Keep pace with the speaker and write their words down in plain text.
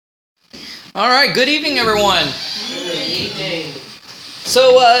All right, good evening, everyone. Good evening.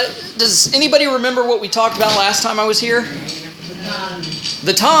 So, does anybody remember what we talked about last time I was here?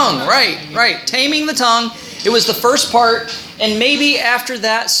 The tongue, right. Taming the tongue. It was the first part, and maybe after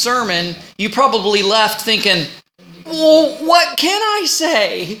that sermon, you probably left thinking, well, what can I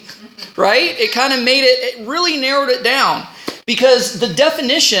say? Right? It kind of made it really narrowed it down. Because the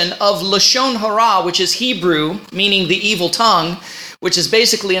definition of Lashon Hara, which is Hebrew, meaning the evil tongue, which is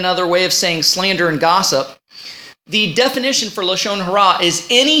basically another way of saying slander and gossip, the definition for Lashon Hara is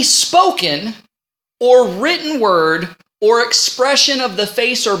any spoken or written word or expression of the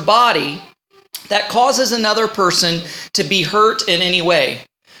face or body that causes another person to be hurt in any way.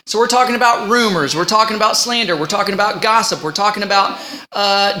 So we're talking about rumors, we're talking about slander, we're talking about gossip, we're talking about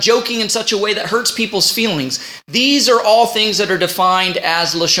joking in such a way that hurts people's feelings. These are all things that are defined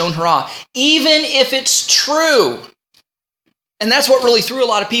as Lashon Hara, even if it's true. And that's what really threw a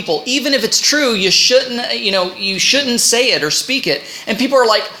lot of people. Even if it's true, you shouldn't say it or speak it. And people are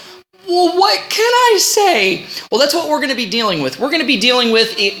like, well, what can I say? Well, that's what we're going to be dealing with. We're going to be dealing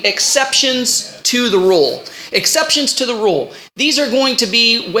with exceptions to the rule. Exceptions to the rule. These are going to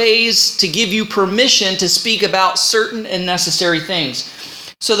be ways to give you permission to speak about certain and necessary things.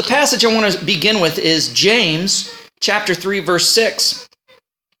 So the passage I want to begin with is James chapter 3, verse 6.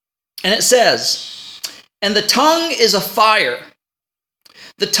 And it says, "And the tongue is a fire.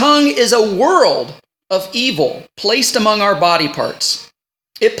 The tongue is a world of evil placed among our body parts.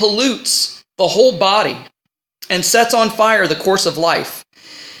 It pollutes the whole body and sets on fire the course of life,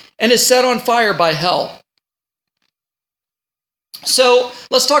 and is set on fire by hell." So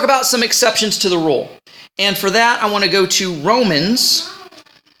let's talk about some exceptions to the rule. And for that, I want to go to Romans,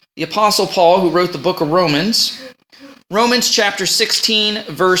 the Apostle Paul, who wrote the book of Romans. Romans chapter 16,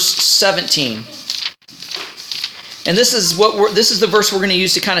 verse 17. And this is the verse we're going to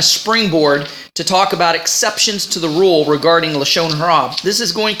use to kind of springboard to talk about exceptions to the rule regarding Lashon Hara. This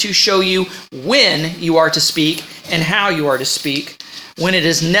is going to show you when you are to speak and how you are to speak when it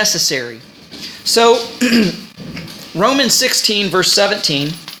is necessary. So, Romans 16, verse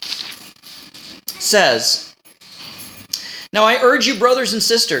 17 says, "Now I urge you, brothers and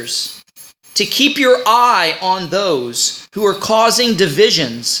sisters, to keep your eye on those who are causing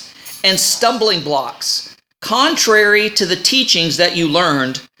divisions and stumbling blocks, contrary to the teachings that you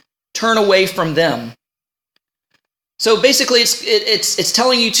learned. Turn away from them." So basically, it's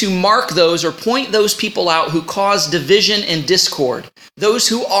telling you to mark those or point those people out who cause division and discord. Those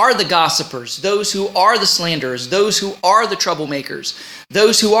who are the gossipers, those who are the slanderers, those who are the troublemakers,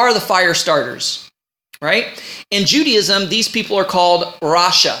 those who are the fire starters, right? In Judaism, these people are called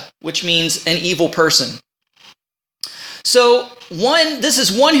Rasha, which means an evil person. So this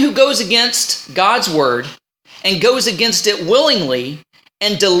is one who goes against God's word and goes against it willingly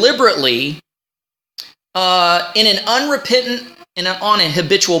and deliberately in an unrepentant and on a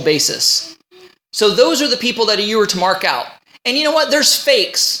habitual basis. So those are the people that you are to mark out. And you know what? There's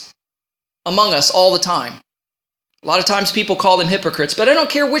fakes among us all the time. A lot of times people call them hypocrites, but I don't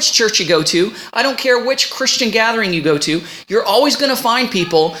care which church you go to. I don't care which Christian gathering you go to. You're always going to find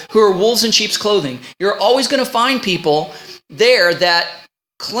people who are wolves in sheep's clothing. You're always going to find people there that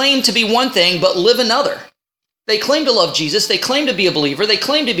claim to be one thing but live another. They claim to love Jesus. They claim to be a believer. They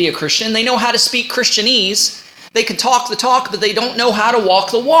claim to be a Christian. They know how to speak Christianese. They can talk the talk, but they don't know how to walk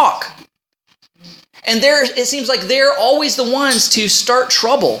the walk. And it seems like they're always the ones to start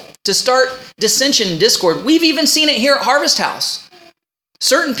trouble, to start dissension and discord. We've even seen it here at Harvest House.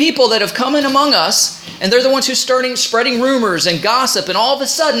 Certain people that have come in among us, and they're the ones who starting spreading rumors and gossip, and all of a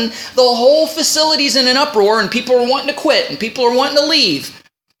sudden, the whole facility's in an uproar, and people are wanting to quit, and people are wanting to leave.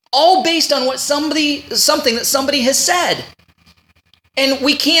 All based on something that somebody has said. And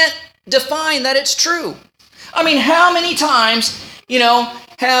we can't define that it's true. I mean, how many times,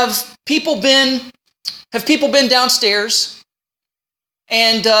 have people been downstairs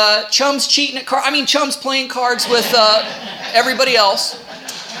and chums cheating at cards? I mean, chums playing cards with everybody else.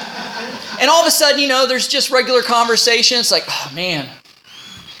 And all of a sudden, there's just regular conversation. It's like, oh man,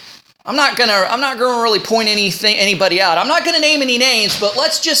 I'm not gonna really point anybody out. I'm not gonna name any names, but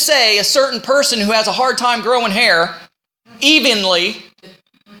let's just say a certain person who has a hard time growing hair evenly.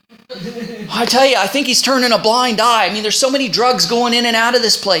 I tell you, I think he's turning a blind eye. I mean, there's so many drugs going in and out of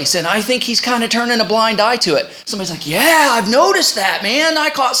this place, and I think he's kind of turning a blind eye to it. Somebody's like, yeah, I've noticed that, man. I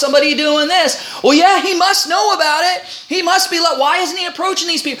caught somebody doing this. Well, yeah, he must know about it. He must be like, why isn't he approaching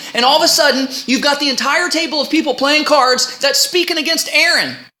these people? And all of a sudden, you've got the entire table of people playing cards that's speaking against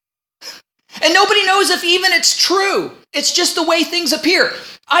Aaron. And nobody knows if even it's true. It's just the way things appear.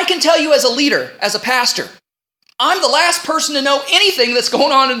 I can tell you as a leader, as a pastor, I'm the last person to know anything that's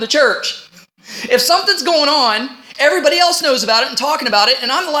going on in the church. If something's going on, everybody else knows about it and talking about it,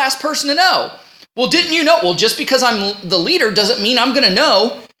 and I'm the last person to know. Well, didn't you know? Well, just because I'm the leader doesn't mean I'm going to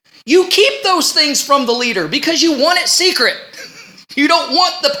know. You keep those things from the leader because you want it secret. You don't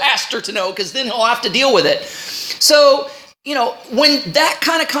want the pastor to know because then he'll have to deal with it. So, when that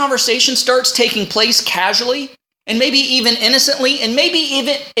kind of conversation starts taking place casually, and maybe even innocently, and maybe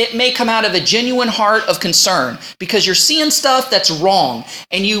even it may come out of a genuine heart of concern because you're seeing stuff that's wrong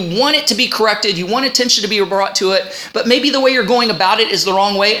and you want it to be corrected, you want attention to be brought to it, but maybe the way you're going about it is the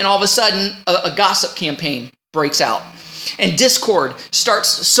wrong way, and all of a sudden a gossip campaign breaks out and discord starts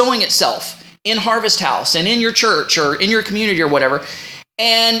sowing itself in Harvest House and in your church or in your community or whatever,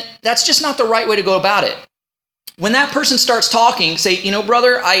 and that's just not the right way to go about it. When that person starts talking, say,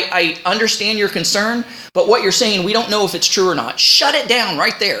 brother, I understand your concern, but what you're saying, we don't know if it's true or not. Shut it down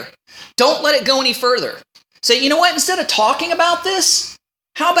right there. Don't let it go any further. Say, you know what? Instead of talking about this,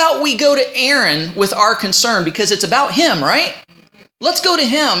 how about we go to Aaron with our concern because it's about him, right? Let's go to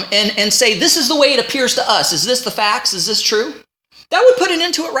him and say, this is the way it appears to us. Is this the facts? Is this true? That would put an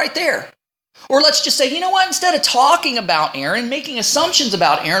end to it right there. Or let's just say, you know what, instead of talking about Aaron, making assumptions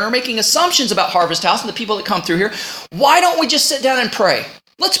about Aaron, or making assumptions about Harvest House and the people that come through here, why don't we just sit down and pray?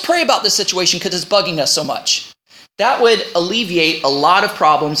 Let's pray about this situation because it's bugging us so much. That would alleviate a lot of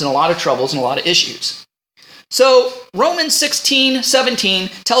problems and a lot of troubles and a lot of issues. So Romans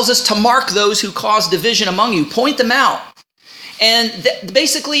 16:17 tells us to mark those who cause division among you, point them out. And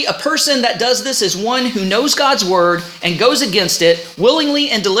basically, a person that does this is one who knows God's word and goes against it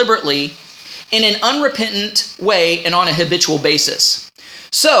willingly and deliberately in an unrepentant way and on a habitual basis.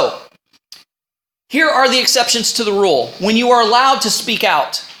 So, here are the exceptions to the rule when you are allowed to speak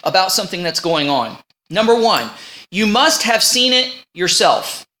out about something that's going on. Number one, you must have seen it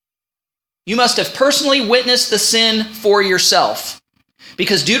yourself. You must have personally witnessed the sin for yourself.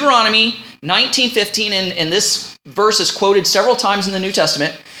 Because Deuteronomy 19:15, and this verse is quoted several times in the New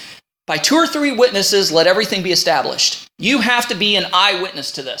Testament, by 2 or 3 witnesses, let everything be established. You have to be an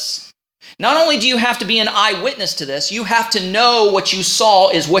eyewitness to this. Not only do you have to be an eyewitness to this, you have to know what you saw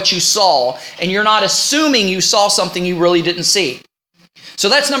is what you saw, and you're not assuming you saw something you really didn't see. So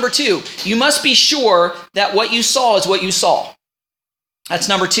that's number 2. You must be sure that what you saw is what you saw. That's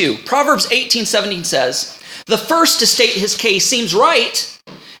number 2. Proverbs 18:17 says, the first to state his case seems right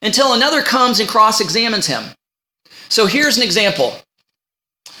until another comes and cross-examines him. So here's an example.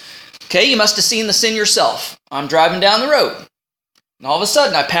 Okay, you must have seen the sin yourself. I'm driving down the road. And all of a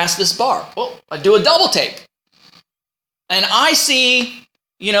sudden, I pass this bar. Well, I do a double take. And I see,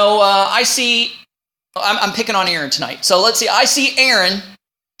 I'm picking on Aaron tonight. So let's see, I see Aaron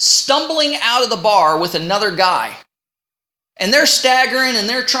stumbling out of the bar with another guy. And they're staggering and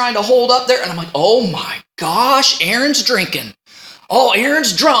they're trying to hold up there. And I'm like, oh my gosh, Aaron's drinking. Oh,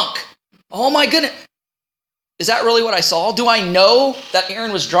 Aaron's drunk. Oh my goodness. Is that really what I saw? Do I know that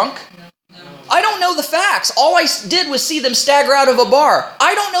Aaron was drunk? I don't know the facts. All I did was see them stagger out of a bar.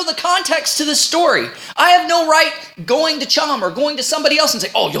 I don't know the context to this story. I have no right going to Chum or going to somebody else and say,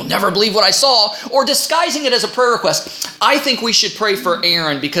 oh, you'll never believe what I saw, or disguising it as a prayer request. I think we should pray for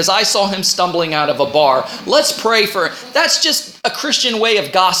Aaron because I saw him stumbling out of a bar. Let's pray for him. That's just a Christian way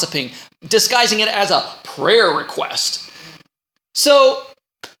of gossiping, disguising it as a prayer request. So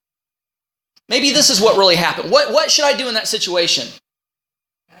maybe this is what really happened. What should I do in that situation?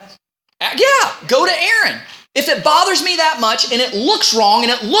 Yeah, go to Aaron. If it bothers me that much and it looks wrong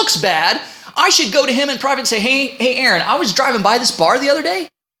and it looks bad, I should go to him in private and say, hey, Aaron, I was driving by this bar the other day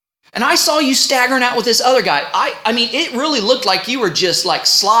and I saw you staggering out with this other guy. I mean, it really looked like you were just like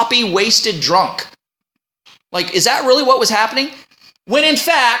sloppy, wasted, drunk. Like, is that really what was happening? When in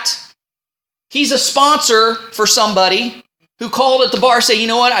fact, he's a sponsor for somebody who called at the bar, say, you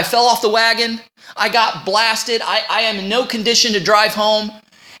know what, I fell off the wagon. I got blasted. I am in no condition to drive home.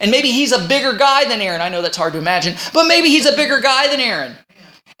 And maybe he's a bigger guy than Aaron. I know that's hard to imagine, but maybe he's a bigger guy than Aaron.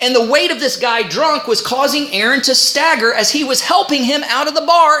 And the weight of this guy drunk was causing Aaron to stagger as he was helping him out of the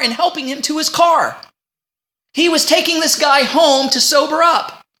bar and helping him to his car. He was taking this guy home to sober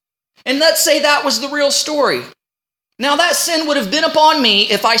up. And let's say that was the real story. Now that sin would have been upon me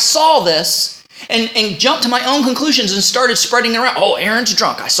if I saw this and jumped to my own conclusions and started spreading around. Oh, Aaron's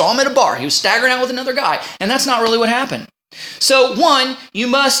drunk. I saw him at a bar. He was staggering out with another guy. And that's not really what happened. So 1, you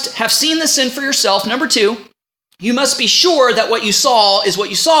must have seen the sin for yourself. Number 2, you must be sure that what you saw is what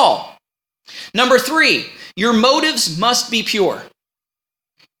you saw. Number 3, your motives must be pure.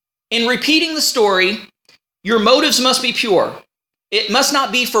 In repeating the story, your motives must be pure. It must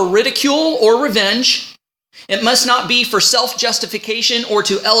not be for ridicule or revenge. It must not be for self-justification or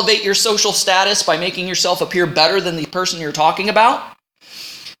to elevate your social status by making yourself appear better than the person you're talking about.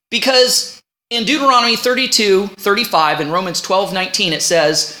 Because In Deuteronomy 32:35 and Romans 12:19, it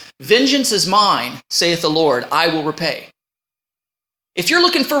says, "Vengeance is mine, saith the Lord, I will repay." If you're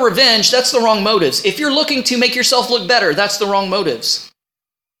looking for revenge, that's the wrong motives. If you're looking to make yourself look better, that's the wrong motives.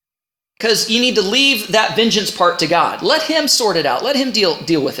 Because you need to leave that vengeance part to God. Let him sort it out. Let him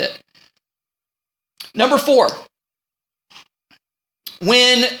deal with it. Number 4,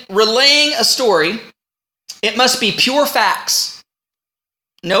 when relaying a story, it must be pure facts.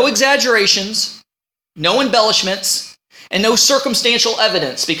 No exaggerations, no embellishments, and no circumstantial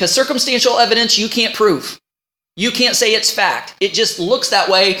evidence. Because circumstantial evidence you can't prove. You can't say it's fact. It just looks that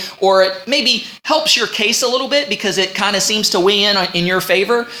way, or it maybe helps your case a little bit because it kind of seems to weigh in your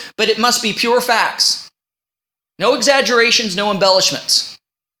favor, but it must be pure facts. No exaggerations, no embellishments.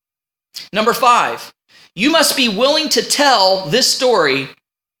 Number 5, you must be willing to tell this story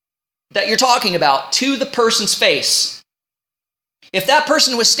that you're talking about to the person's face. If that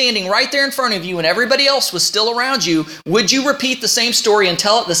person was standing right there in front of you and everybody else was still around you, would you repeat the same story and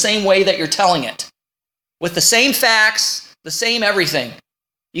tell it the same way that you're telling it? With the same facts, the same everything.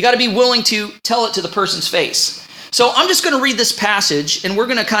 You got to be willing to tell it to the person's face. So I'm just going to read this passage, and we're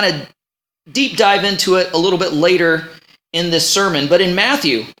going to kind of deep dive into it a little bit later in this sermon. But in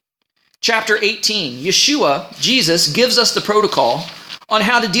Matthew chapter 18, Yeshua, Jesus, gives us the protocol on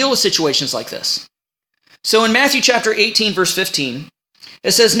how to deal with situations like this. So in Matthew chapter 18, verse 15,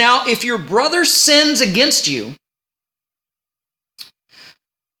 it says, "Now if your brother sins against you,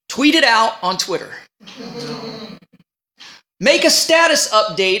 tweet it out on Twitter. Make a status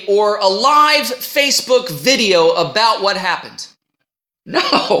update or a live Facebook video about what happened."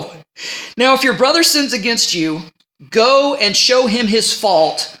 No. "Now, if your brother sins against you, go and show him his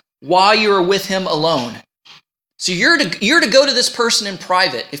fault while you are with him alone." So you're to go to this person in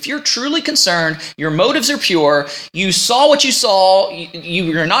private. If you're truly concerned, your motives are pure, you saw what you saw,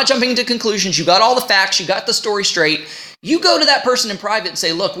 you're not jumping into conclusions, you got all the facts, you got the story straight, you go to that person in private and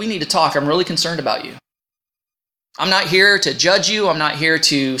say, "Look, we need to talk. I'm really concerned about you. I'm not here to judge you. I'm not here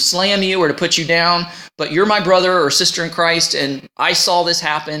to slam you or to put you down, but you're my brother or sister in Christ, and I saw this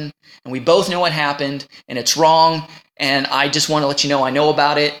happen, and we both know what happened, and it's wrong, and I just want to let you know I know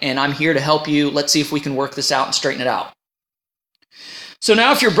about it, and I'm here to help you. Let's see if we can work this out and straighten it out." So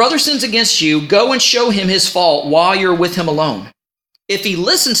now if your brother sins against you, go and show him his fault while you're with him alone. If he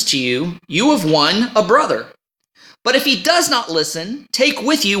listens to you, you have won a brother. But if he does not listen, take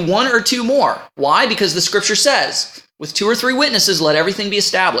with you 1 or 2 more. Why? Because the scripture says, with 2 or 3 witnesses, let everything be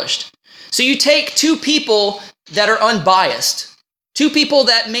established. So you take 2 people that are unbiased, 2 people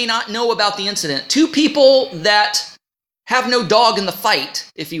that may not know about the incident, 2 people that have no dog in the fight,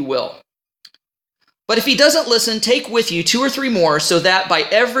 if you will. But if he doesn't listen, take with you 2 or 3 more, so that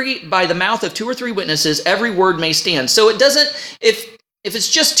by the mouth of 2 or 3 witnesses, every word may stand. So it doesn't, if it's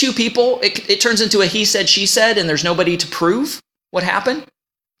just 2 people, it turns into a he said, she said, and there's nobody to prove what happened.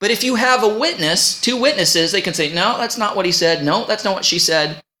 But if you have a witness, 2 witnesses, they can say, "No, that's not what he said. No, that's not what she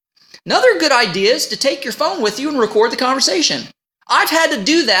said." Another good idea is to take your phone with you and record the conversation. I've had to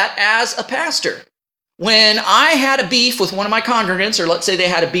do that as a pastor. When I had a beef with one of my congregants, or let's say they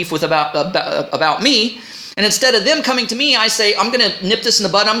had a beef with about me, and instead of them coming to me, I say, "I'm going to nip this in the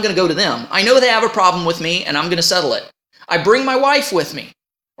bud. I'm going to go to them. I know they have a problem with me, and I'm going to settle it." I bring my wife with me,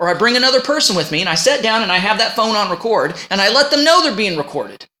 or I bring another person with me, and I sit down and I have that phone on record, and I let them know they're being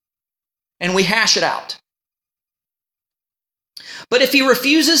recorded, and we hash it out. But if he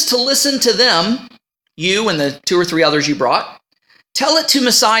refuses to listen to them, you and the 2 or 3 others you brought, tell it to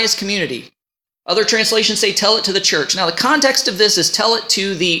Messiah's community. Other translations say tell it to the church. Now the context of this is tell it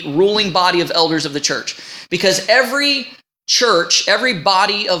to the ruling body of elders of the church, because every church, every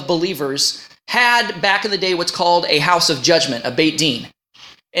body of believers had back in the day what's called a house of judgment, a Beit Din.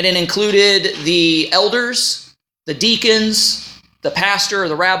 And it included the elders, the deacons, the pastor or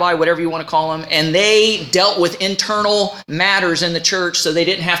the rabbi, whatever you want to call them, and they dealt with internal matters in the church so they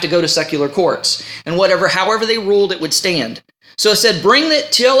didn't have to go to secular courts. And however they ruled, it would stand. So it said,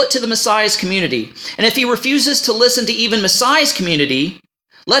 tell it to the Messiah's community. And if he refuses to listen to even Messiah's community,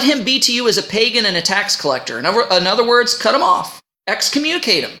 let him be to you as a pagan and a tax collector. In other words, cut him off,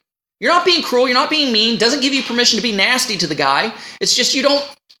 excommunicate him. You're not being cruel, you're not being mean, doesn't give you permission to be nasty to the guy. It's just you don't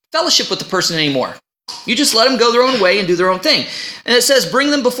fellowship with the person anymore. You just let them go their own way and do their own thing. And it says, bring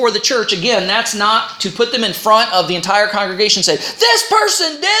them before the church. Again, that's not to put them in front of the entire congregation and say, this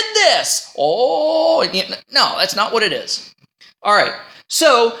person did this. Oh, no, that's not what it is. All right,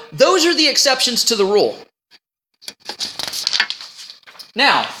 so those are the exceptions to the rule.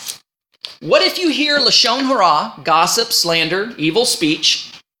 Now, what if you hear lashon hara, gossip, slander, evil speech,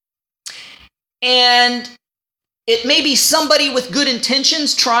 and it may be somebody with good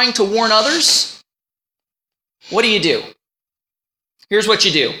intentions trying to warn others. What do? Here's what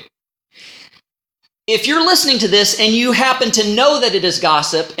you do. If you're listening to this and you happen to know that it is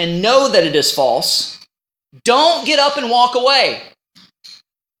gossip and know that it is false, don't get up and walk away.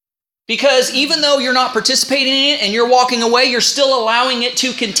 Because even though you're not participating in it and you're walking away, you're still allowing it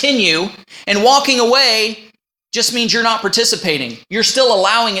to continue. And walking away just means you're not participating. You're still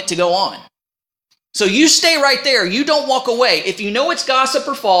allowing it to go on. So you stay right there. You don't walk away. If you know it's gossip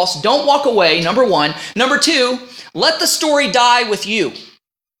or false, don't walk away, number one. Number two, let the story die with you.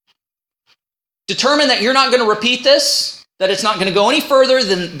 Determine that you're not going to repeat this, that it's not going to go any further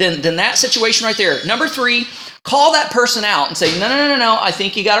than that situation right there. Number three, call that person out and say, no, I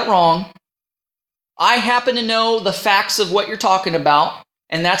think you got it wrong. I happen to know the facts of what you're talking about,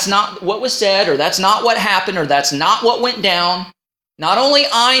 and that's not what was said, or that's not what happened, or that's not what went down. Not only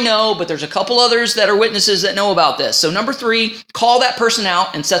I know, but there's a couple others that are witnesses that know about this. So number three, call that person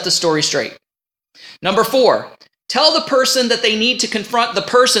out and set the story straight. Number four, tell the person that they need to confront the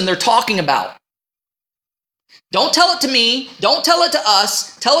person they're talking about. Don't tell it to me. Don't tell it to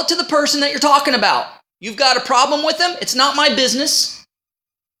us. Tell it to the person that you're talking about. You've got a problem with them. It's not my business.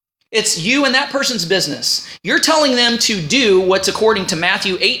 It's you and that person's business. You're telling them to do what's according to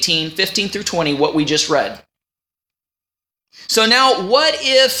Matthew 18, 15 through 20, what we just read. So now, what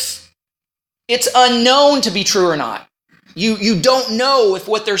if it's unknown to be true or not? You don't know if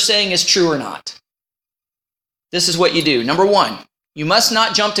what they're saying is true or not. This is what you do. Number one, you must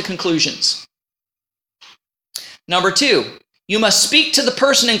not jump to conclusions. Number two, you must speak to the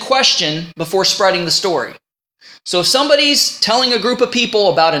person in question before spreading the story. So if somebody's telling a group of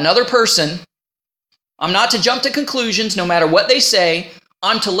people about another person, I'm not to jump to conclusions no matter what they say.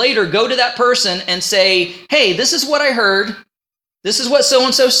 I'm to later go to that person and say, hey, this is what I heard. This is what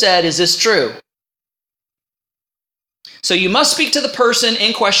so-and-so said. Is this true? So you must speak to the person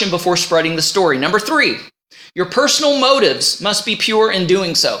in question before spreading the story. Number three, your personal motives must be pure in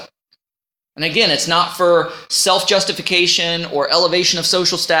doing so. And again, it's not for self-justification or elevation of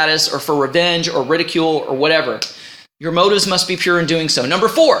social status or for revenge or ridicule or whatever. Your motives must be pure in doing so. Number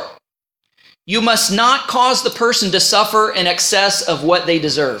four, you must not cause the person to suffer in excess of what they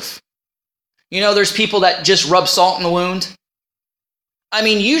deserve. You know, there's people that just rub salt in the wound. I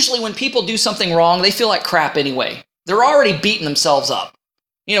mean, usually when people do something wrong, they feel like crap anyway. They're already beating themselves up.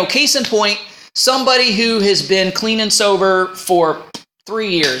 You know, case in point, somebody who has been clean and sober for 3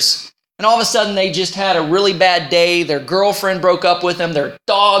 years, and all of a sudden they just had a really bad day. Their girlfriend broke up with them, their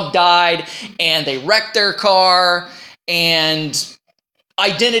dog died, and they wrecked their car, and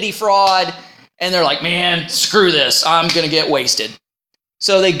identity fraud, and they're like, man, screw this, I'm going to get wasted.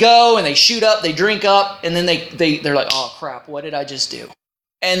 So they go and they shoot up, they drink up, and then they're like, oh crap, what did I just do?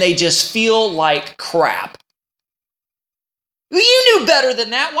 And they just feel like crap. You knew better than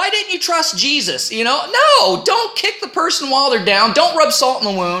that. Why didn't you trust Jesus? You know, no, don't kick the person while they're down. Don't rub salt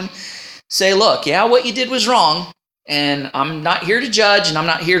in the wound. Say, look, yeah, what you did was wrong, and I'm not here to judge, and I'm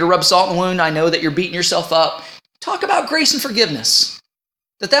not here to rub salt in the wound. I know that you're beating yourself up. Talk about grace and forgiveness.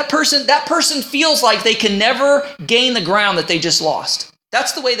 That person feels like they can never gain the ground that they just lost.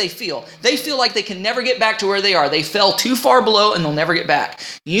 That's the way they feel. They feel like they can never get back to where they are. They fell too far below and they'll never get back.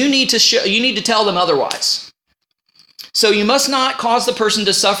 You need to tell them otherwise. So you must not cause the person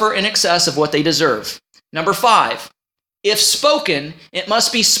to suffer in excess of what they deserve. Number five, if spoken, it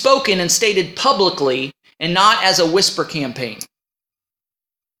must be spoken and stated publicly and not as a whisper campaign.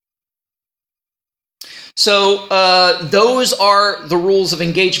 So those are the rules of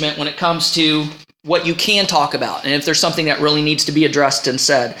engagement when it comes to what you can talk about, and if there's something that really needs to be addressed and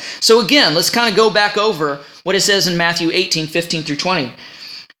said. So again, let's kind of go back over what it says in Matthew 18, 15 through 20.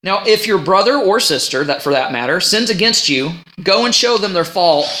 Now, if your brother or sister, that for that matter, sins against you, go and show them their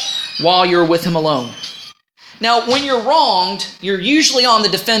fault while you're with him alone. Now, when you're wronged, you're usually on the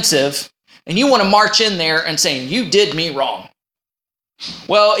defensive, and you want to march in there and say, you did me wrong.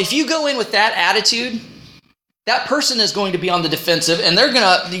 Well, if you go in with that attitude, that person is going to be on the defensive, and they're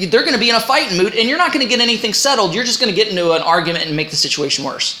going to be in a fighting mood, and you're not going to get anything settled. You're just going to get into an argument and make the situation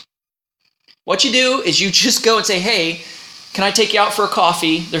worse. What you do is you just go and say, hey, can I take you out for a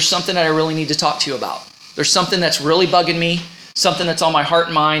coffee? There's something that I really need to talk to you about. There's something that's really bugging me, something that's on my heart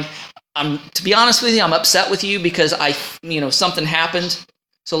and mind. To be honest with you, I'm upset with you because something happened.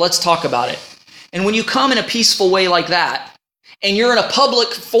 So let's talk about it. And when you come in a peaceful way like that, and you're in a public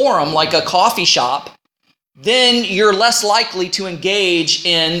forum like a coffee shop, then you're less likely to engage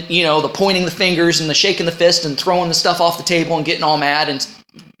in, the pointing the fingers and the shaking the fist and throwing the stuff off the table and getting all mad and,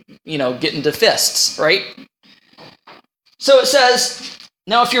 getting to fists, right? So it says,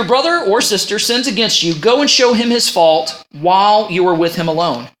 Now, if your brother or sister sins against you, go and show him his fault while you are with him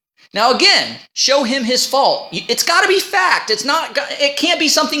alone. Now, again, show him his fault. It's got to be fact. It can't be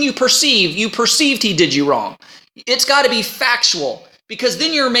something you perceive. You perceived he did you wrong. It's got to be factual, because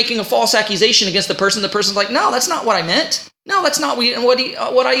then you're making a false accusation against the person. The person's like, no, that's not what I meant. No, that's not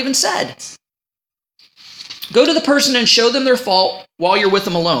what I even said. Go to the person and show them their fault while you're with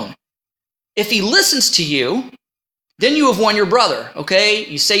them alone. If he listens to you, then you have won your brother, okay?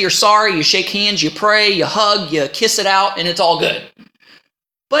 You say you're sorry, you shake hands, you pray, you hug, you kiss it out, and it's all good.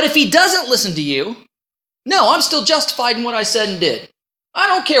 But if he doesn't listen to you, no, I'm still justified in what I said and did. I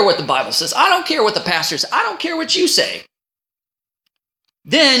don't care what the Bible says. I don't care what the pastor says. I don't care what you say.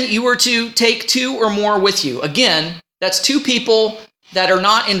 Then you are to take 2 or more with you. Again, that's 2 people that are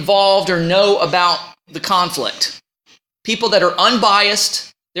not involved or know about the conflict. People that are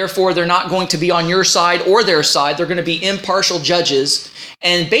unbiased, therefore they're not going to be on your side or their side. They're going to be impartial judges.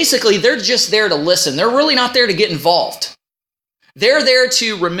 And basically, they're just there to listen. They're really not there to get involved. They're there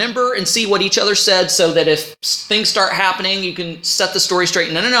to remember and see what each other said, so that if things start happening, you can set the story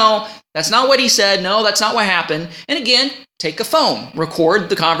straight. No, that's not what he said. No, that's not what happened. And again, take a phone, record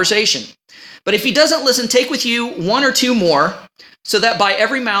the conversation. But if he doesn't listen, take with you 1 or 2 more, so that by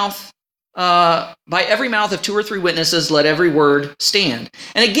every mouth of 2 or 3 witnesses, let every word stand.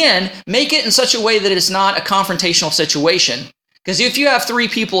 And again, make it in such a way that it's not a confrontational situation. Because if you have 3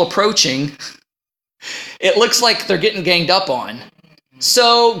 people approaching, it looks like they're getting ganged up on.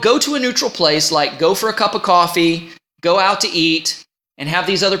 So go to a neutral place, like go for a cup of coffee, go out to eat, and have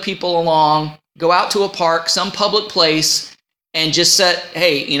these other people along. Go out to a park, some public place, and just set,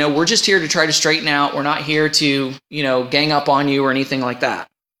 hey, we're just here to try to straighten out. We're not here to, gang up on you or anything like that.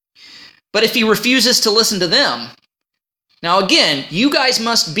 But if he refuses to listen to them, now again, you guys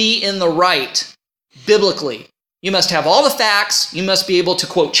must be in the right biblically. You must have all the facts. You must be able to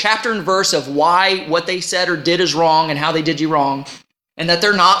quote chapter and verse of why what they said or did is wrong and how they did you wrong, and that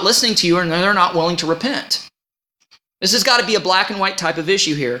they're not listening to you and they're not willing to repent. This has got to be a black and white type of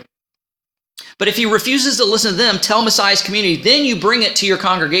issue here. But if he refuses to listen to them, tell Messiah's community, then you bring it to your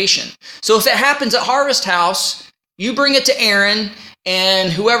congregation. So if it happens at Harvest House, you bring it to Aaron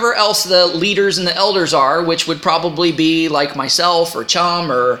and whoever else the leaders and the elders are, which would probably be like myself or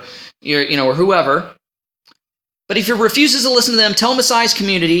Chum or or whoever. But if he refuses to listen to them, tell Messiah's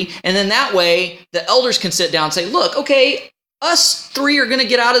community, and then that way the elders can sit down and say, look, okay, us 3 are going to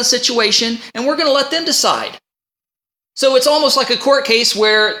get out of the situation, and we're going to let them decide. So it's almost like a court case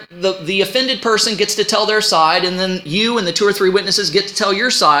where the offended person gets to tell their side, and then you and the 2 or 3 witnesses get to tell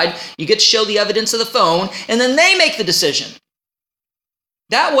your side. You get to show the evidence of the phone, and then they make the decision.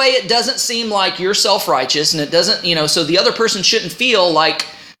 That way it doesn't seem like you're self-righteous, and it doesn't, so the other person shouldn't feel like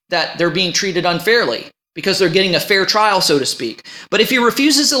that they're being treated unfairly, because they're getting a fair trial, so to speak. But if he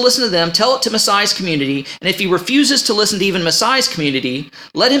refuses to listen to them, tell it to Messiah's community. And if he refuses to listen to even Messiah's community,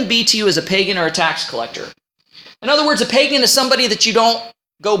 let him be to you as a pagan or a tax collector. In other words, a pagan is somebody that you don't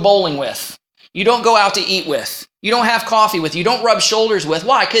go bowling with. You don't go out to eat with. You don't have coffee with. You don't rub shoulders with.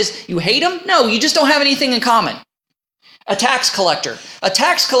 Why? Because you hate them? No, you just don't have anything in common. A tax collector. A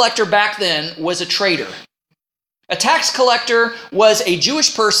tax collector back then was a traitor. A tax collector was a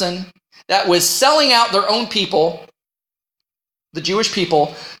Jewish person that was selling out their own people, the Jewish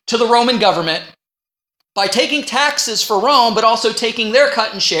people, to the Roman government by taking taxes for Rome, but also taking their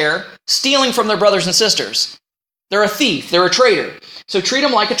cut and share, stealing from their brothers and sisters. They're a thief. They're a traitor. So treat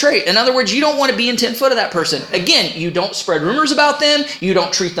them like a traitor. In other words, you don't want to be in 10 foot of that person. Again, you don't spread rumors about them. You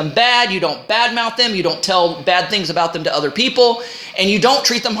don't treat them bad. You don't badmouth them. You don't tell bad things about them to other people. And you don't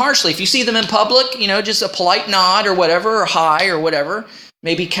treat them harshly. If you see them in public, just a polite nod or whatever, or hi or whatever.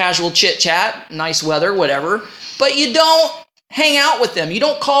 Maybe casual chit-chat, nice weather, whatever. But you don't hang out with them. You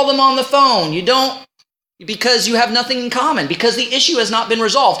don't call them on the phone. You don't, because you have nothing in common, because the issue has not been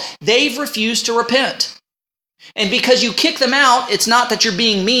resolved. They've refused to repent. And because you kick them out, it's not that you're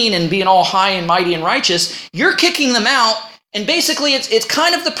being mean and being all high and mighty and righteous. You're kicking them out, and basically it's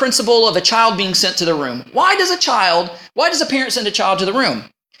kind of the principle of a child being sent to the room. Why does a parent send a child to the room?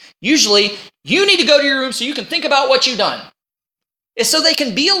 Usually, you need to go to your room so you can think about what you've done. It's so they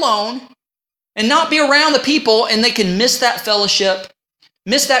can be alone and not be around the people, and they can miss that fellowship,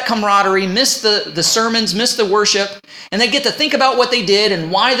 miss that camaraderie, miss the sermons, miss the worship, and they get to think about what they did and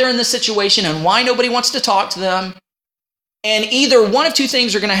why they're in this situation and why nobody wants to talk to them. And either one of 2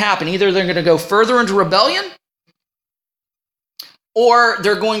 things are going to happen. Either they're going to go further into rebellion, or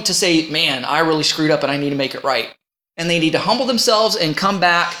they're going to say, man, I really screwed up and I need to make it right. And they need to humble themselves and come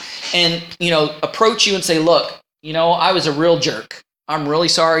back and, approach you and say, look, I was a real jerk. I'm really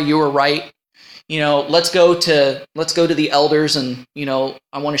sorry. You were right. let's go to the elders and,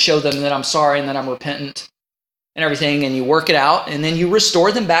 I want to show them that I'm sorry and that I'm repentant and everything. And you work it out and then you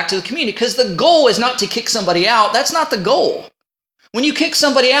restore them back to the community, because the goal is not to kick somebody out. That's not the goal. When you kick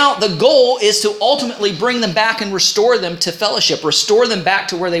somebody out, the goal is to ultimately bring them back and restore them to fellowship, restore them back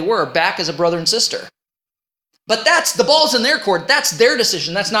to where they were, back as a brother and sister. But the ball's in their court. That's their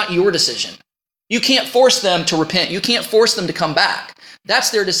decision. That's not your decision. You can't force them to repent. You can't force them to come back. That's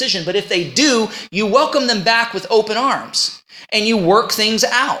their decision. But if they do, you welcome them back with open arms and you work things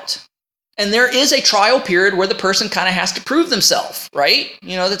out. And there is a trial period where the person kind of has to prove themselves, right?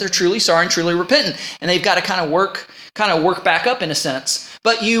 That they're truly sorry and truly repentant. And they've got to kind of work back up in a sense.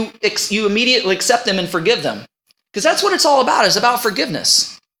 But you immediately accept them and forgive them, because that's what it's all about. It's about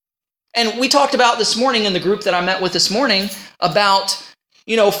forgiveness. And we talked about this morning in the group that I met with this morning about,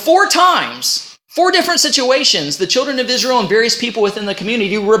 4 times, 4 different situations, the children of Israel and various people within the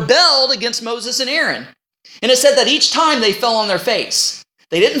community rebelled against Moses and Aaron. And it said that each time they fell on their face.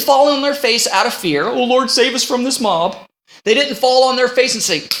 They didn't fall on their face out of fear. Oh, Lord, save us from this mob. They didn't fall on their face and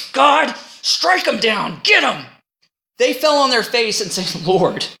say, God, strike them down, get them. They fell on their face and said,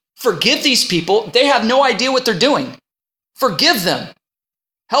 Lord, forgive these people. They have no idea what they're doing. Forgive them.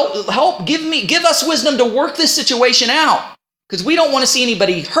 Help, give us wisdom to work this situation out, because we don't want to see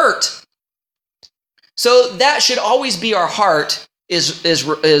anybody hurt. So that should always be our heart, is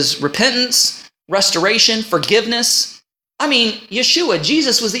repentance, restoration, forgiveness. Yeshua,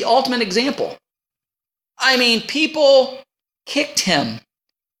 Jesus was the ultimate example. People kicked him,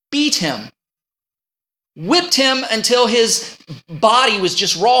 beat him, whipped him until his body was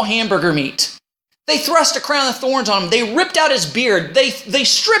just raw hamburger meat. They thrust a crown of thorns on him. They ripped out his beard. They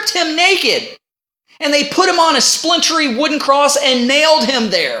stripped him naked. And they put him on a splintery wooden cross and nailed him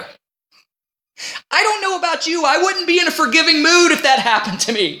there. I don't know about you. I wouldn't be in a forgiving mood if that happened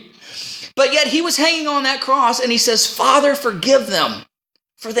to me. But yet he was hanging on that cross and he says, Father, forgive them,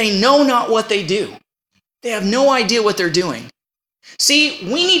 for they know not what they do. They have no idea what they're doing. See,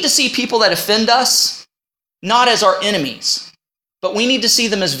 we need to see people that offend us not as our enemies, but we need to see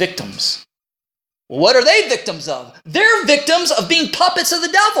them as victims. What are they victims of? They're victims of being puppets of the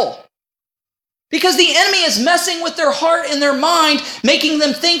devil. Because the enemy is messing with their heart and their mind, making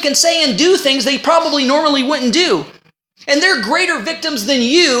them think and say and do things they probably normally wouldn't do. And they're greater victims than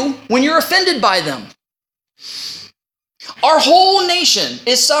you when you're offended by them. Our whole nation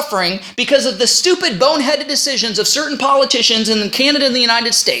is suffering because of the stupid, boneheaded decisions of certain politicians in Canada and the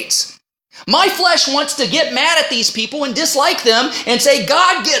United States. My flesh wants to get mad at these people and dislike them and say,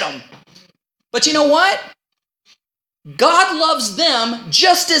 God, get them. But you know what? God loves them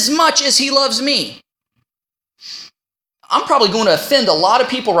just as much as he loves me. I'm probably going to offend a lot of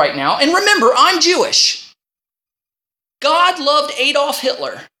people right now. And remember, I'm Jewish. God loved Adolf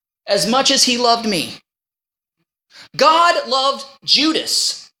Hitler as much as he loved me. God loved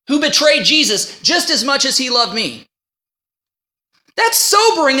Judas, who betrayed Jesus, just as much as he loved me. That's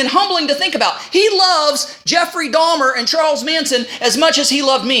sobering and humbling to think about. He loves Jeffrey Dahmer and Charles Manson as much as he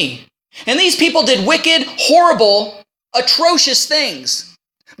loved me. And these people did wicked, horrible, atrocious things.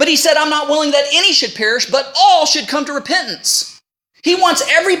 But he said, I'm not willing that any should perish, but all should come to repentance. He wants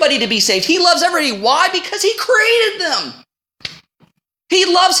everybody to be saved. He loves everybody. Why? Because he created them. He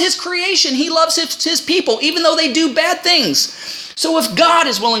loves his creation. He loves his people, even though they do bad things. So if God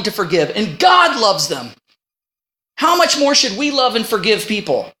is willing to forgive and God loves them, how much more should we love and forgive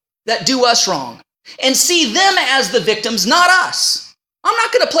people that do us wrong and see them as the victims, not us? I'm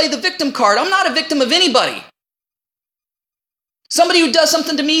not going to play the victim card. I'm not a victim of anybody. Somebody who does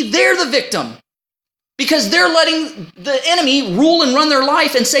something to me, they're the victim. Because they're letting the enemy rule and run their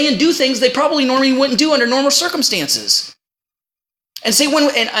life and say and do things they probably normally wouldn't do under normal circumstances. And say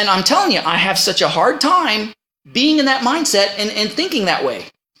and I'm telling you, I have such a hard time being in that mindset and thinking that way.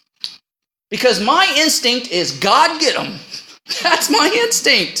 Because my instinct is, God, get them. That's my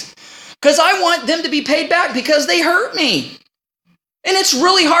instinct. Because I want them to be paid back because they hurt me. And it's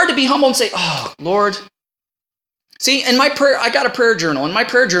really hard to be humble and say, oh, Lord. See, in my prayer, I got a prayer journal. In my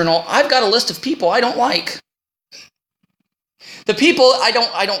prayer journal, I've got a list of people I don't like. The people, I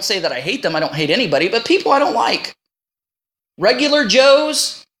don't say that I hate them. I don't hate anybody, but people I don't like. Regular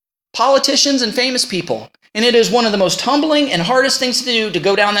Joes, politicians, and famous people. And it is one of the most humbling and hardest things to do to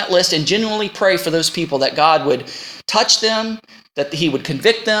go down that list and genuinely pray for those people that God would touch them, that he would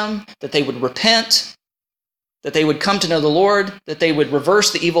convict them, that they would repent, that they would come to know the Lord, that they would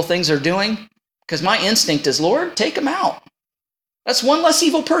reverse the evil things they're doing. Because my instinct is, Lord, take them out. That's one less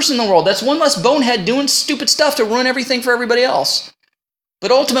evil person in the world. That's one less bonehead doing stupid stuff to ruin everything for everybody else.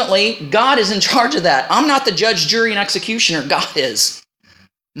 But ultimately, God is in charge of that. I'm not the judge, jury, and executioner. God is.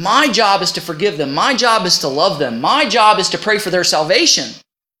 My job is to forgive them. My job is to love them. My job is to pray for their salvation.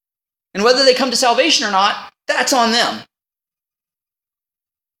 And whether they come to salvation or not, that's on them.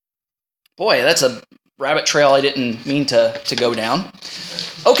 Boy, that's a rabbit trail I didn't mean to go down.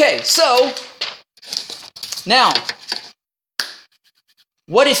 Okay, so now,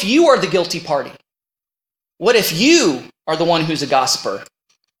 what if you are the guilty party? What if you are the one who's a gossiper?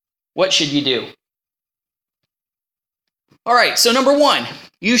 What should you do? All right, so number one,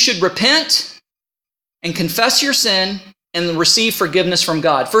 you should repent and confess your sin and receive forgiveness from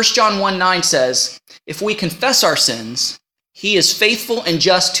God. 1 John 1:9 says, if we confess our sins, he is faithful and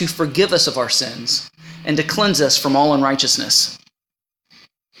just to forgive us of our sins and to cleanse us from all unrighteousness.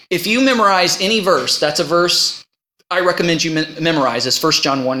 If you memorize any verse, that's a verse I recommend you memorize, is 1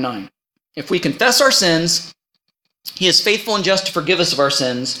 John 1:9. If we confess our sins, he is faithful and just to forgive us of our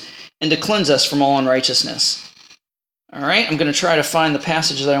sins and to cleanse us from all unrighteousness. All right, I'm going to try to find the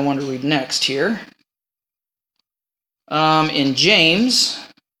passage that I want to read next here. In James.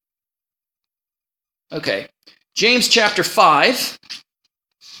 Okay, James chapter 5.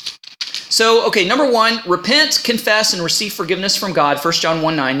 So, okay, number one, repent, confess, and receive forgiveness from God, 1 John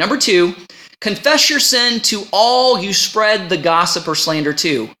 1:9. Number two, confess your sin to all you spread the gossip or slander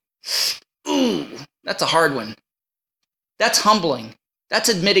to. Ooh, that's a hard one. That's humbling. That's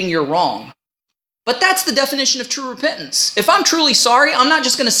admitting you're wrong. But that's the definition of true repentance. If I'm truly sorry, I'm not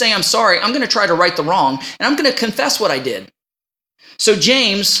just going to say I'm sorry. I'm going to try to right the wrong, and I'm going to confess what I did. So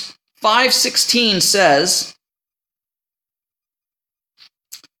James 5:16 says,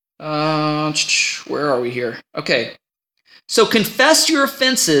 where are we here? Okay. So confess your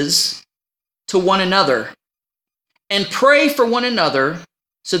offenses to one another and pray for one another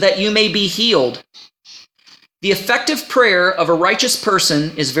so that you may be healed. The effective prayer of a righteous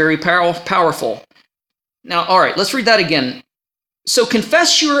person is very powerful. Now, all right, let's read that again. So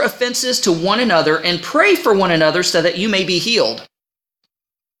confess your offenses to one another and pray for one another so that you may be healed.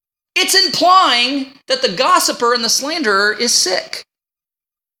 It's implying that the gossiper and the slanderer is sick.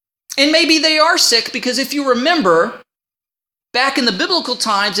 And maybe they are sick because if you remember, back in the biblical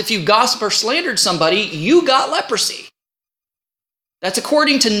times, if you gossip or slandered somebody, you got leprosy. That's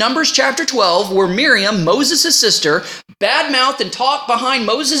according to Numbers chapter 12, where Miriam, Moses' sister, badmouthed and talked behind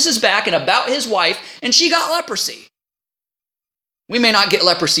Moses' back and about his wife, and she got leprosy. We may not get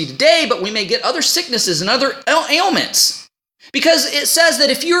leprosy today, but we may get other sicknesses and other ailments. Because it says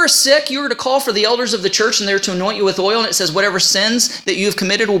that if you're sick, you are to call for the elders of the church and they're to anoint you with oil, and it says whatever sins that you have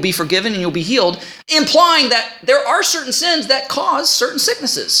committed will be forgiven and you'll be healed, implying that there are certain sins that cause certain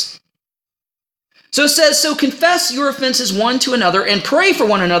sicknesses. So it says, so confess your offenses one to another and pray for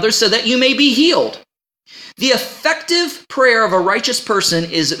one another so that you may be healed. The effective prayer of a righteous person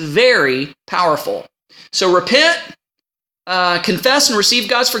is very powerful. So repent, confess and receive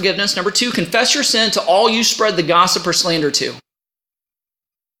God's forgiveness. Number two, confess your sin to all you spread the gossip or slander to.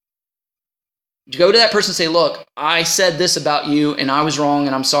 You go to that person and say, look, I said this about you and I was wrong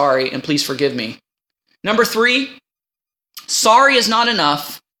and I'm sorry and please forgive me. Number three, sorry is not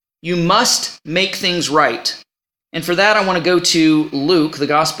enough. You must make things right. And for that, I want to go to Luke, the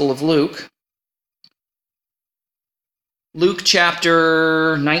Gospel of Luke. Luke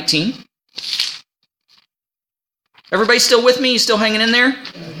chapter 19. Everybody still with me? You still hanging in there?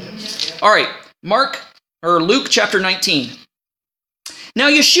 All right. Luke chapter 19. Now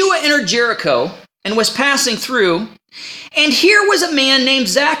Yeshua entered Jericho and was passing through, and here was a man named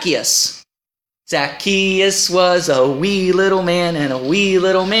Zacchaeus. Zacchaeus was a wee little man, and a wee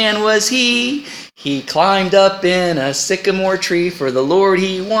little man was he. He climbed up in a sycamore tree for the Lord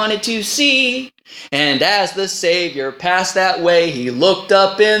he wanted to see. And as the Savior passed that way, he looked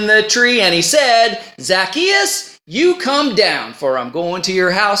up in the tree and he said, Zacchaeus, you come down, for I'm going to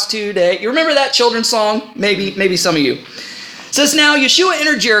your house today. You remember that children's song? Maybe some of you. It says, now Yeshua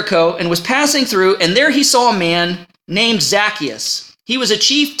entered Jericho and was passing through, and there he saw a man named Zacchaeus. He was a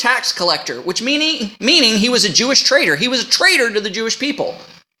chief tax collector, which meaning he was a Jewish traitor. He was a traitor to the Jewish people.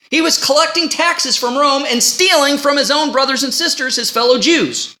 He was collecting taxes from Rome and stealing from his own brothers and sisters, his fellow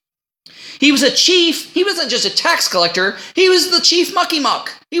Jews. He was a chief. He wasn't just a tax collector. He was the chief mucky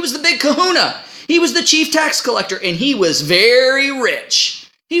muck. He was the big kahuna. He was the chief tax collector, and he was very rich.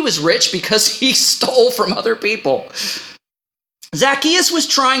 He was rich because he stole from other people. Zacchaeus was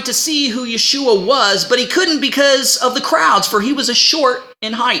trying to see who Yeshua was, but he couldn't because of the crowds, for he was a short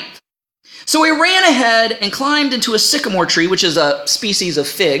in height. So he ran ahead and climbed into a sycamore tree, which is a species of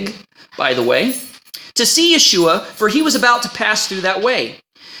fig, by the way, to see Yeshua, for he was about to pass through that way.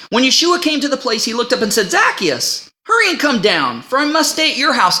 When Yeshua came to the place, he looked up and said, Zacchaeus, hurry and come down, for I must stay at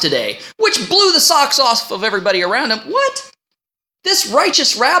your house today, which blew the socks off of everybody around him. What? This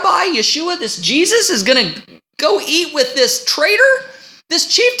righteous rabbi, Yeshua, this Jesus, is going to go eat with this traitor, this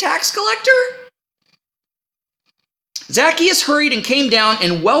chief tax collector? Zacchaeus hurried and came down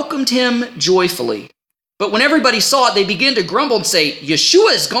and welcomed him joyfully. But when everybody saw it, they began to grumble and say,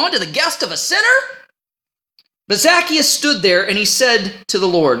 Yeshua has gone to the guest of a sinner? But Zacchaeus stood there and he said to the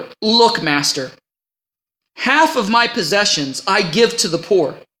Lord, Look, Master, half of my possessions I give to the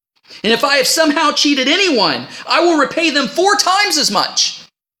poor. And if I have somehow cheated anyone, I will repay them 4 times as much.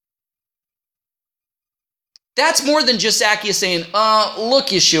 That's more than just Zacchaeus saying, look,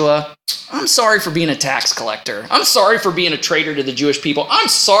 Yeshua, I'm sorry for being a tax collector. I'm sorry for being a traitor to the Jewish people. I'm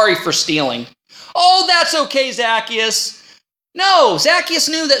sorry for stealing. Oh, that's okay, Zacchaeus. No, Zacchaeus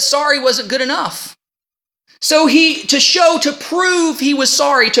knew that sorry wasn't good enough. So to prove he was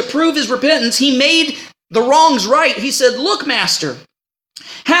sorry, to prove his repentance, he made the wrongs right. He said, Look, Master,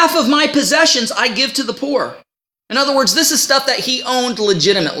 half of my possessions I give to the poor. In other words, this is stuff that he owned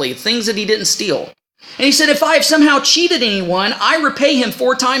legitimately, things that he didn't steal. And he said, if I have somehow cheated anyone, I repay him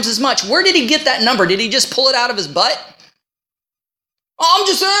 4 times as much. Where did he get that number? Did he just pull it out of his butt? Oh, I'm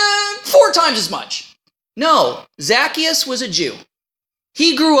just 4 times as much. No, Zacchaeus was a Jew.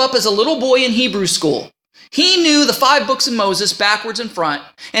 He grew up as a little boy in Hebrew school. He knew the 5 books of Moses backwards and front.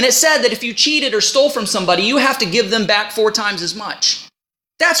 And it said that if you cheated or stole from somebody, you have to give them back 4 times as much.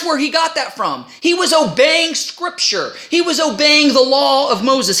 That's where he got that from. He was obeying Scripture. He was obeying the law of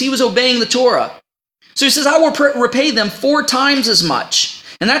Moses. He was obeying the Torah. So he says, I will repay them 4 times as much.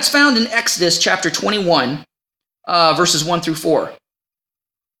 And that's found in Exodus chapter 21, verses 1 through 4.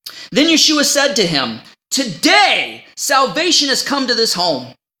 Then Yeshua said to him, Today salvation has come to this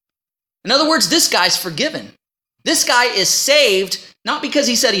home. In other words, this guy's forgiven. This guy is saved, not because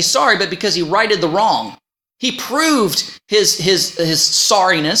he said he's sorry, but because he righted the wrong. He proved his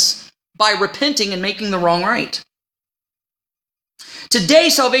sorriness by repenting and making the wrong right. Today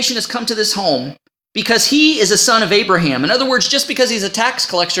salvation has come to this home because he is a son of Abraham. In other words, just because he's a tax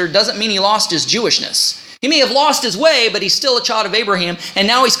collector doesn't mean he lost his Jewishness. He may have lost his way, but he's still a child of Abraham, and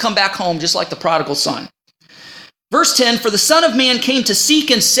now he's come back home just like the prodigal son. Verse 10, For the Son of Man came to seek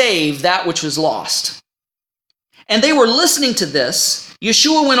and save that which was lost. And they were listening to this.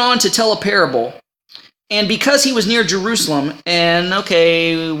 Yeshua went on to tell a parable. And because he was near Jerusalem, and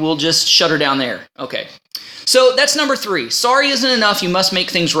okay, we'll just shut her down there. Okay. So that's number 3. Sorry isn't enough. You must make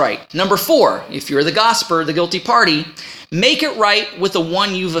things right. Number 4, if you're the gosper, the guilty party, make it right with the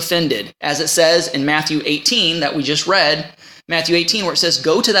one you've offended. As it says in Matthew 18 that we just read, Matthew 18, where it says,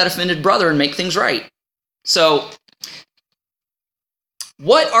 Go to that offended brother and make things right. So,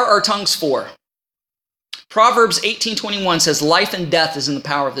 what are our tongues for? Proverbs 18:21 says, Life and death is in the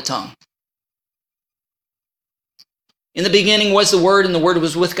power of the tongue. In the beginning was the Word, and the Word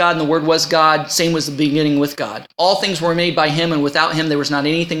was with God, and the Word was God. Same was the beginning with God. All things were made by him, and without him there was not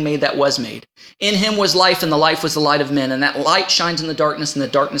anything made that was made. In him was life, and the life was the light of men, and that light shines in the darkness, and the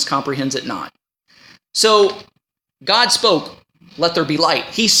darkness comprehends it not. So, God spoke, let there be light.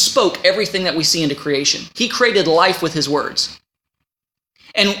 He spoke everything that we see into creation. He created life with his words.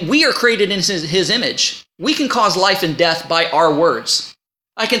 And we are created in his image. We can cause life and death by our words.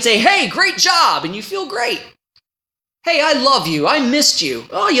 I can say, hey, great job, and you feel great. Hey, I love you. I missed you.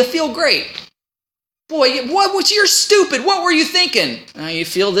 Oh, you feel great. Boy, you're stupid. What were you thinking? You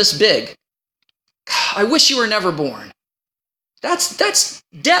feel this big. I wish you were never born. That's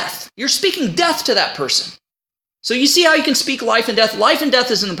death. You're speaking death to that person. So you see how you can speak life and death? Life and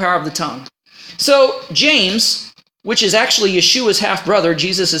death is in the power of the tongue. So James, which is actually Yeshua's half-brother,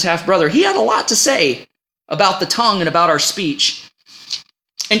 Jesus' half-brother, he had a lot to say about the tongue and about our speech.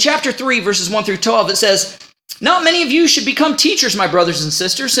 In chapter 3, verses 1 through 12, it says, Not many of you should become teachers, my brothers and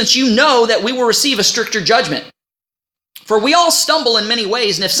sisters, since you know that we will receive a stricter judgment. For we all stumble in many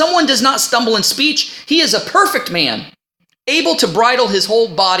ways, and if someone does not stumble in speech, he is a perfect man, able to bridle his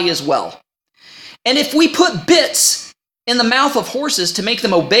whole body as well. And if we put bits in the mouth of horses to make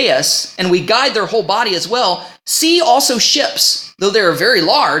them obey us, and we guide their whole body as well, see also ships, though they are very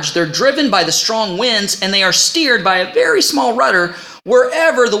large, they're driven by the strong winds, and they are steered by a very small rudder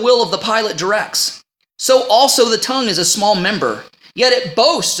wherever the will of the pilot directs. So also the tongue is a small member, yet it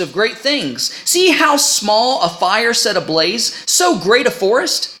boasts of great things. See how small a fire set ablaze, so great a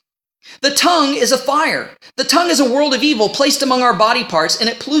forest? The tongue is a fire. The tongue is a world of evil placed among our body parts, and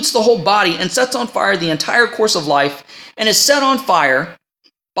it pollutes the whole body and sets on fire the entire course of life, and is set on fire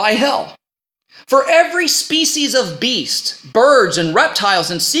by hell. For every species of beast, birds and reptiles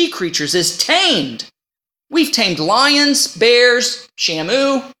and sea creatures is tamed. We've tamed lions, bears,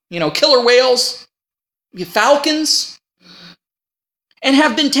 shamu, killer whales, falcons, and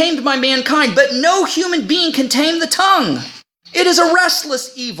have been tamed by mankind, but no human being can tame the tongue. It is a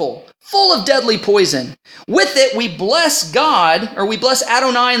restless evil, full of deadly poison. With it, we bless God, or we bless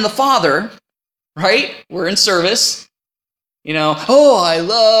Adonai and the Father, right? We're in service. Oh, I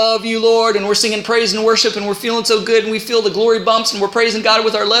love you, Lord, and we're singing praise and worship, and we're feeling so good, and we feel the glory bumps, and we're praising God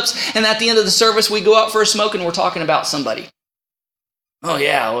with our lips, and at the end of the service, we go out for a smoke, and we're talking about somebody. Oh,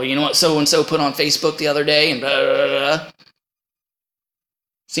 yeah, well, you know what so-and-so put on Facebook the other day, and blah, blah, blah, blah.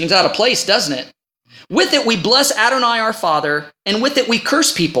 Seems out of place, doesn't it? With it, we bless Adonai our Father, and with it, we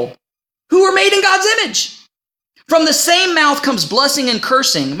curse people who are made in God's image. From the same mouth comes blessing and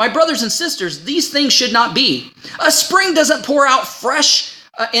cursing. My brothers and sisters, these things should not be. A spring doesn't pour out fresh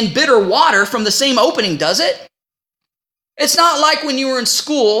and bitter water from the same opening, does it? It's not like when you were in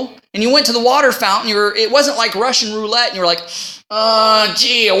school and you went to the water fountain, it wasn't like Russian roulette, and you were like,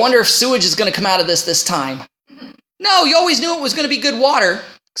 gee, I wonder if sewage is going to come out of this time. No, you always knew it was going to be good water,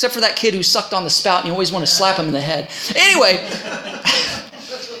 except for that kid who sucked on the spout, and you always want to slap him in the head. Anyway,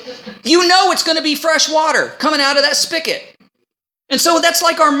 you know it's going to be fresh water coming out of that spigot. And so that's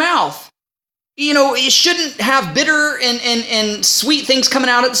like our mouth. It shouldn't have bitter and sweet things coming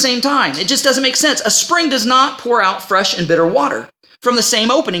out at the same time. It just doesn't make sense. A spring does not pour out fresh and bitter water from the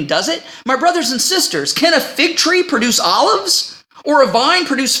same opening, does it? My brothers and sisters, can a fig tree produce olives? Or a vine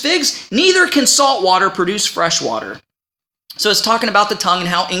produce figs? Neither can salt water produce fresh water. So it's talking about the tongue and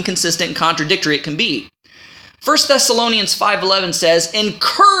how inconsistent and contradictory it can be. 1 Thessalonians 5:11 says,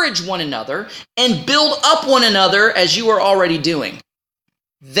 encourage one another and build up one another as you are already doing.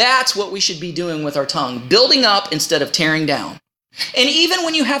 That's what we should be doing with our tongue, building up instead of tearing down. And even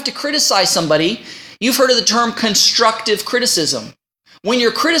when you have to criticize somebody, you've heard of the term constructive criticism. When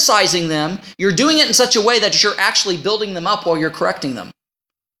you're criticizing them, you're doing it in such a way that you're actually building them up while you're correcting them.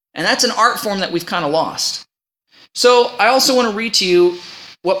 And that's an art form that we've kind of lost. So I also want to read to you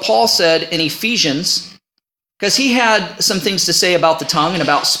what Paul said in Ephesians, because he had some things to say about the tongue and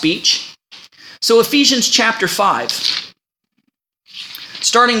about speech. So Ephesians chapter 5,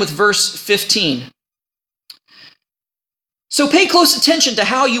 starting with verse 15. So pay close attention to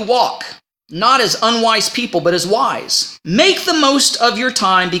how you walk, not as unwise people, but as wise. Make the most of your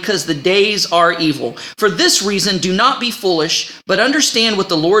time because the days are evil. For this reason, do not be foolish, but understand what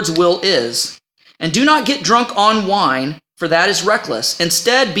the Lord's will is. And do not get drunk on wine, for that is reckless.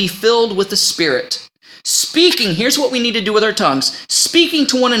 Instead, be filled with the Spirit. Speaking, here's what we need to do with our tongues. Speaking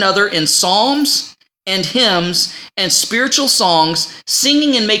to one another in psalms and hymns and spiritual songs,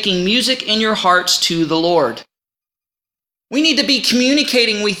 singing and making music in your hearts to the Lord. We need to be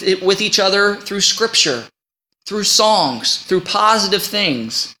communicating with each other through Scripture, through songs, through positive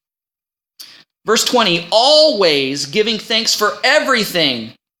things. Verse 20, always giving thanks for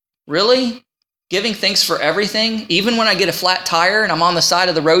everything. Really? Giving thanks for everything? Even when I get a flat tire and I'm on the side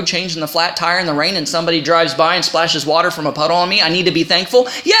of the road changing the flat tire in the rain and somebody drives by and splashes water from a puddle on me, I need to be thankful?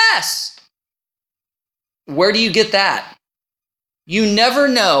 Yes! Where do you get that? You never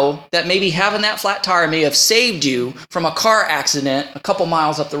know that maybe having that flat tire may have saved you from a car accident a couple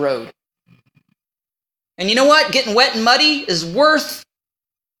miles up the road. And you know what? Getting wet and muddy is worth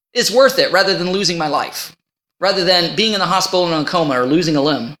it rather than losing my life, rather than being in the hospital in a coma or losing a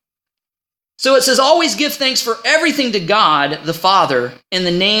limb. So it says, always give thanks for everything to God the Father in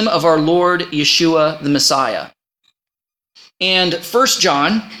the name of our Lord Yeshua the Messiah. And 1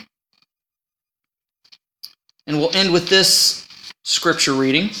 John, and we'll end with this scripture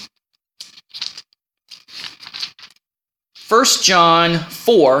reading. 1 John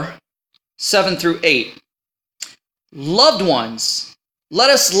 4, 7 through 8. Loved ones, let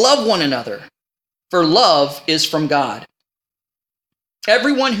us love one another, for love is from God.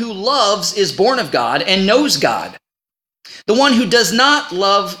 Everyone who loves is born of God and knows God. The one who does not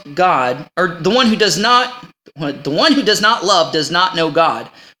love God, or the one who does not love does not know God,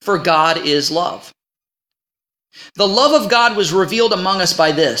 for God is love. The love of God was revealed among us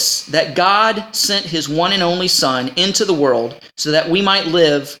by this, that God sent his one and only Son into the world so that we might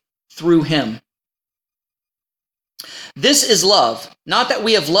live through him. This is love, not that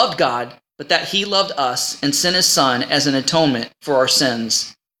we have loved God, but that he loved us and sent his Son as an atonement for our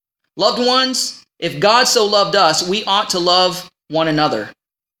sins. Loved ones, if God so loved us, we ought to love one another.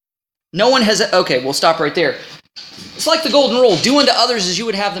 No one has... Okay, we'll stop right there. It's like the golden rule. Do unto others as you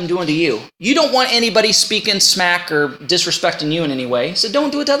would have them do unto you. You don't want anybody speaking smack or disrespecting you in any way, so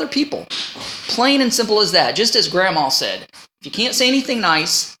don't do it to other people. Plain and simple as that. Just as Grandma said, if you can't say anything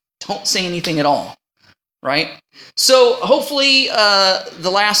nice, don't say anything at all. Right? So hopefully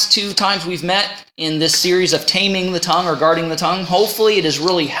the last 2 times we've met in this series of taming the tongue or guarding the tongue, hopefully it has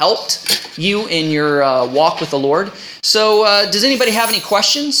really helped you in your walk with the Lord. So does anybody have any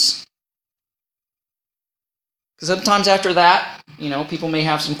questions? Because sometimes after that, people may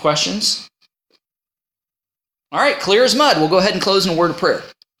have some questions. All right, clear as mud. We'll go ahead and close in a word of prayer.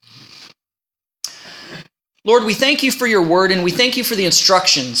 Lord, we thank you for your word, and we thank you for the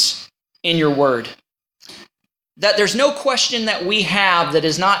instructions in your word. That there's no question that we have that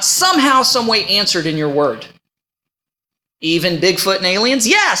is not somehow, some way answered in your word. Even Bigfoot and aliens?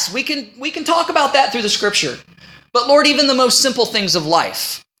 Yes, we can talk about that through the scripture. But Lord, even the most simple things of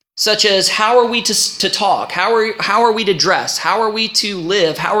life, such as how are we to talk? How are we to dress? How are we to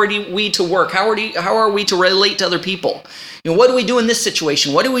live? How are we to work? How are we to relate to other people? What do we do in this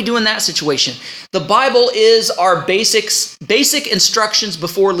situation? What do we do in that situation? The Bible is our basic instructions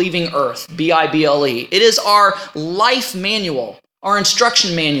before leaving earth, Bible. It is our life manual, our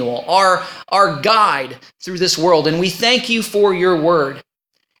instruction manual, our guide through this world. And we thank you for your word.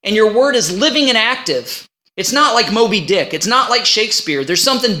 And your word is living and active. It's not like Moby Dick. It's not like Shakespeare. There's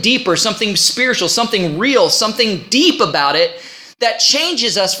something deeper, something spiritual, something real, something deep about it that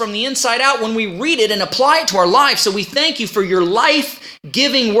changes us from the inside out when we read it and apply it to our life. So we thank you for your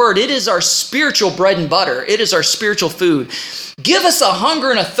life-giving word. It is our spiritual bread and butter. It is our spiritual food. Give us a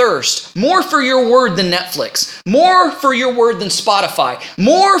hunger and a thirst, more for your word than Netflix, more for your word than Spotify,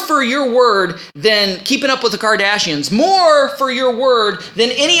 more for your word than Keeping Up with the Kardashians, more for your word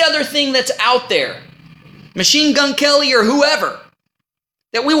than any other thing that's out there. Machine Gun Kelly or whoever,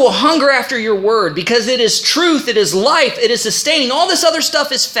 that we will hunger after your word because it is truth, it is life, it is sustaining. All this other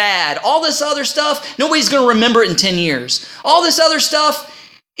stuff is fad. All this other stuff, nobody's going to remember it in 10 years. All this other stuff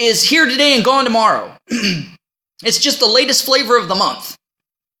is here today and gone tomorrow. It's just the latest flavor of the month.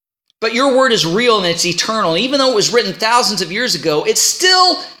 But your word is real and it's eternal. Even though it was written thousands of years ago, it's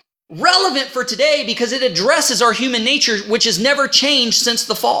still relevant for today because it addresses our human nature, which has never changed since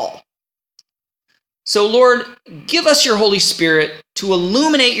the fall. So, Lord, give us your Holy Spirit to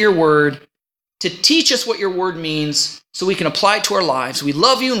illuminate your word, to teach us what your word means so we can apply it to our lives. We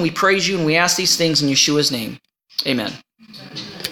love you and we praise you and we ask these things in Yeshua's name. Amen.